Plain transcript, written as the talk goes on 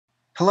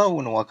Hello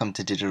and welcome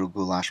to Digital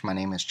Goulash. My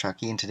name is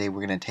Chucky and today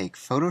we're going to take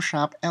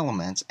Photoshop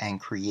elements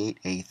and create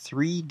a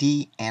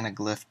 3D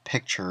anaglyph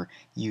picture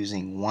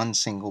using one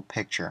single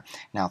picture.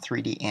 Now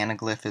 3D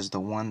anaglyph is the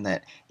one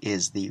that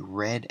is the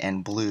red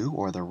and blue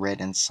or the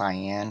red and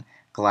cyan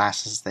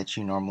glasses that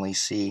you normally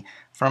see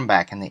from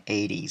back in the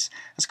 80s.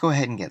 Let's go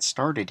ahead and get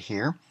started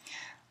here.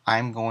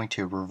 I'm going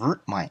to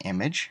revert my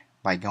image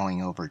by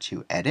going over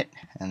to Edit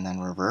and then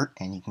Revert,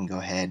 and you can go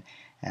ahead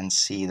and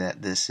see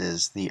that this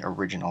is the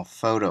original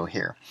photo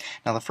here.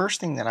 Now the first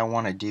thing that I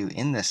want to do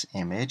in this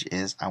image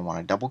is I want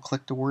to double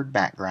click the word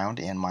background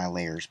in my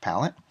layers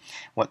palette.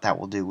 What that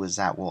will do is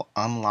that will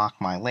unlock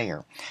my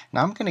layer.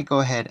 Now I'm going to go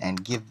ahead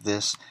and give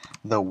this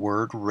the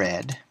word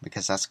red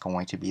because that's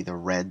going to be the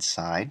red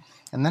side,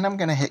 and then I'm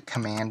going to hit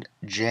Command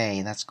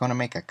J. That's going to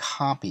make a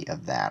copy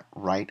of that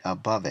right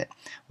above it,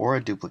 or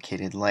a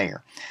duplicated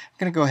layer. I'm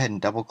going to go ahead and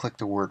double click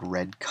the word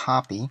red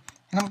copy,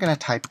 and I'm going to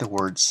type the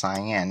word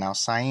cyan. Now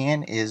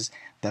cyan is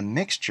the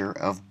mixture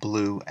of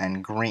blue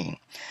and green.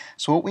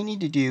 So what we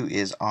need to do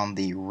is on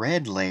the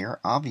red layer,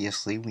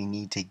 obviously we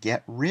need to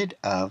get rid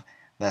of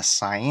the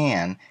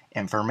cyan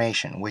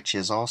information, which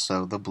is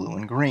also the blue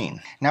and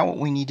green. Now what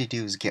we need to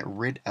do is get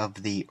rid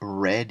of the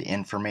red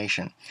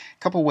information. A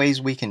couple ways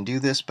we can do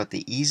this, but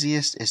the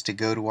easiest is to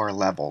go to our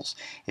levels.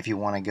 If you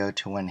want to go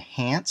to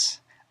Enhance,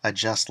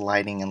 Adjust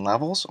Lighting and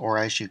Levels, or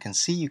as you can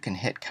see, you can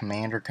hit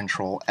Command or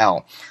Control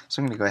L.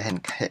 So I'm going to go ahead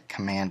and hit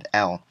Command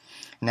L.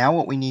 Now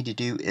what we need to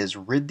do is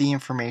rid the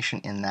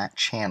information in that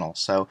channel.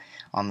 So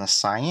on the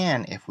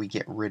cyan, if we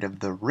get rid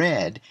of the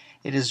red,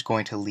 it is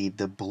going to leave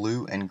the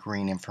blue and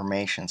green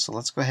information. So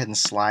let's go ahead and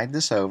slide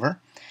this over,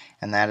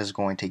 and that is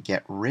going to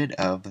get rid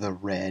of the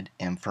red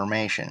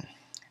information.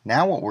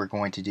 Now what we're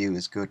going to do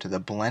is go to the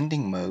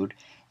blending mode,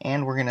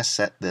 and we're going to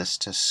set this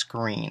to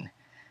screen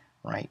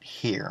right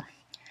here.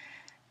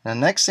 The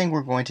next thing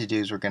we're going to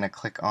do is we're going to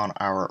click on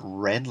our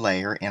red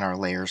layer in our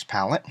layers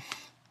palette.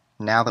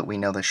 Now that we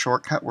know the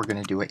shortcut, we're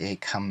going to do a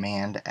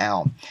Command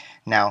L.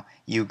 Now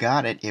you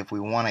got it. If we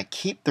want to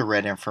keep the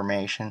red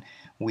information,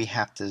 we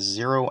have to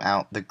zero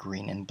out the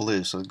green and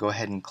blue. So go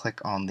ahead and click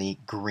on the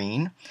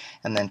green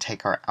and then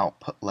take our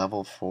output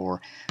level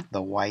for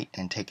the white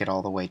and take it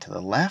all the way to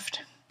the left.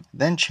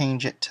 Then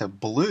change it to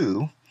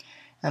blue,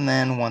 and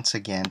then once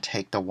again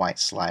take the white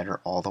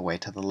slider all the way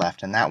to the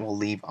left, and that will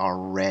leave our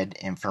red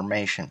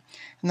information.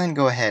 And then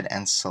go ahead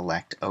and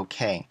select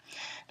OK.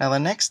 Now the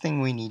next thing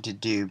we need to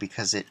do,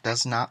 because it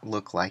does not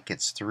look like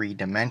it's 3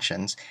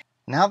 dimensions,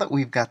 now that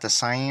we've got the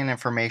cyan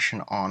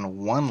information on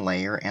one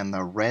layer and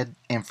the red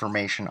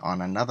information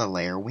on another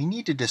layer, we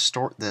need to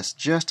distort this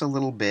just a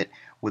little bit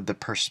with the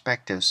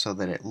perspective so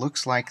that it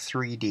looks like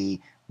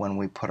 3D when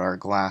we put our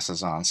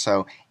glasses on.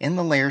 So in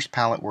the layers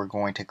palette, we're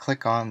going to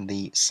click on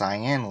the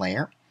cyan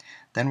layer,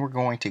 then we're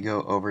going to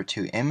go over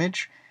to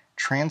Image,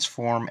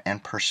 Transform,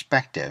 and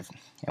Perspective,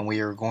 and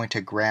we are going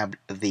to grab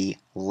the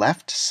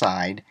left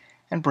side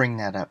and bring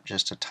that up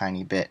just a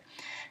tiny bit.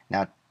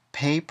 Now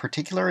pay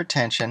particular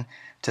attention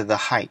to the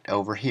height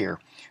over here.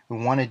 We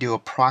want to do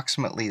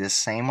approximately the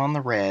same on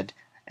the red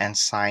and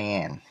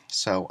cyan.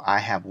 So I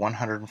have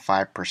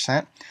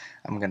 105%.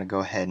 I'm going to go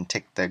ahead and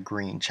tick the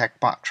green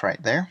checkbox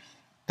right there.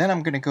 Then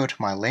I'm going to go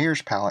to my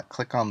layers palette,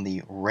 click on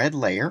the red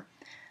layer.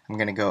 I'm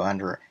going to go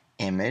under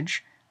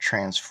Image,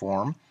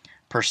 Transform,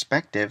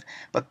 Perspective,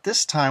 but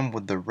this time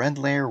with the red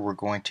layer we're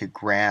going to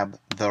grab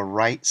the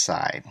right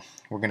side.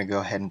 We're going to go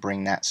ahead and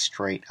bring that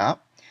straight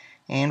up,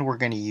 and we're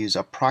going to use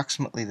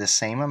approximately the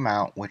same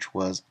amount, which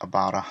was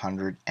about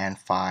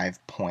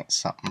 105 point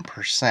something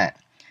percent.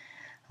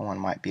 That one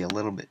might be a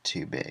little bit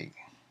too big.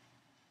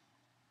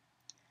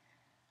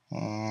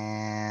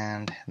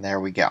 And there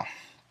we go.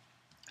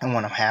 And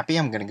when I'm happy,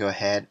 I'm going to go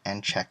ahead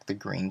and check the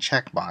green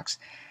checkbox.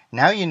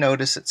 Now you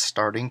notice it's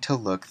starting to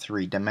look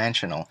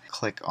 3-dimensional.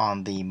 Click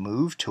on the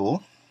Move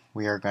tool.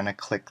 We are going to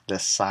click the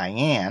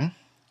cyan,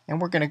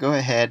 and we're going to go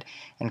ahead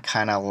and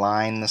kind of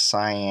line the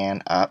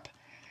cyan up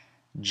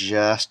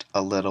just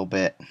a little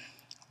bit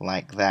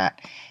like that.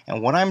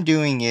 And what I'm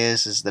doing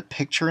is the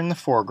picture in the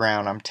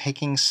foreground, I'm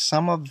taking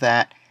some of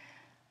that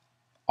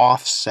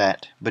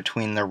offset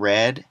between the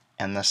red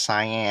and the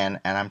cyan,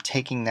 and I'm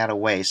taking that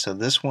away. So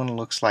this one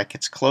looks like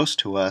it's close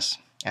to us,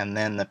 and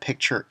then the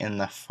picture in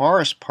the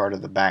farthest part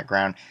of the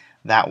background,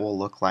 that will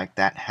look like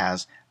that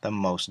has the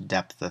most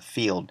depth of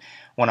field.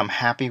 When I'm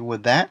happy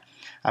with that,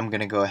 I'm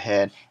going to go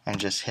ahead and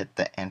just hit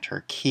the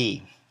Enter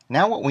key.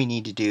 Now what we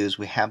need to do is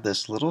we have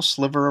this little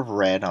sliver of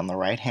red on the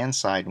right hand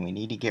side, and we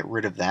need to get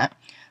rid of that.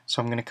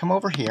 So I'm going to come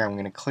over here, I'm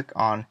going to click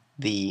on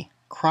the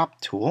Crop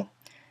tool.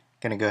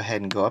 I'm going to go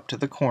ahead and go up to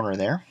the corner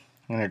there.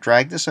 I'm going to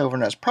drag this over,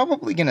 and it's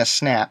probably going to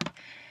snap,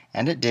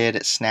 and it did.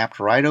 It snapped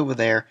right over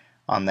there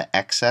on the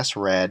excess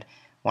red.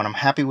 When I'm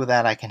happy with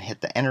that, I can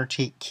hit the Enter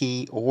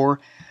key or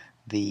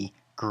the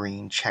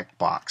green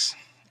checkbox.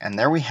 And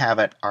there we have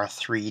it, our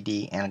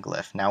 3D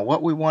anaglyph. Now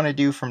what we want to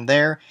do from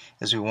there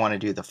is we want to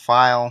do the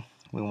file,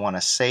 we want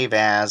to save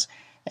as,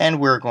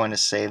 and we're going to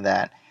save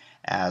that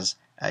as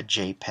a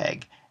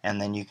JPEG.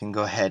 and then you can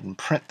go ahead and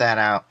print that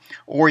out,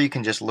 or you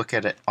can just look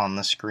at it on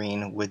the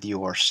screen with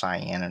your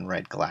cyan and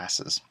red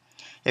glasses.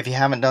 If you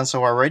haven't done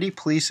so already,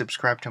 please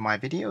subscribe to my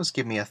videos,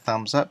 give me a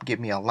thumbs up, give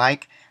me a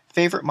like,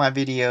 favorite my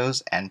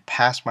videos, and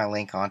pass my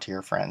link on to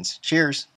your friends. Cheers!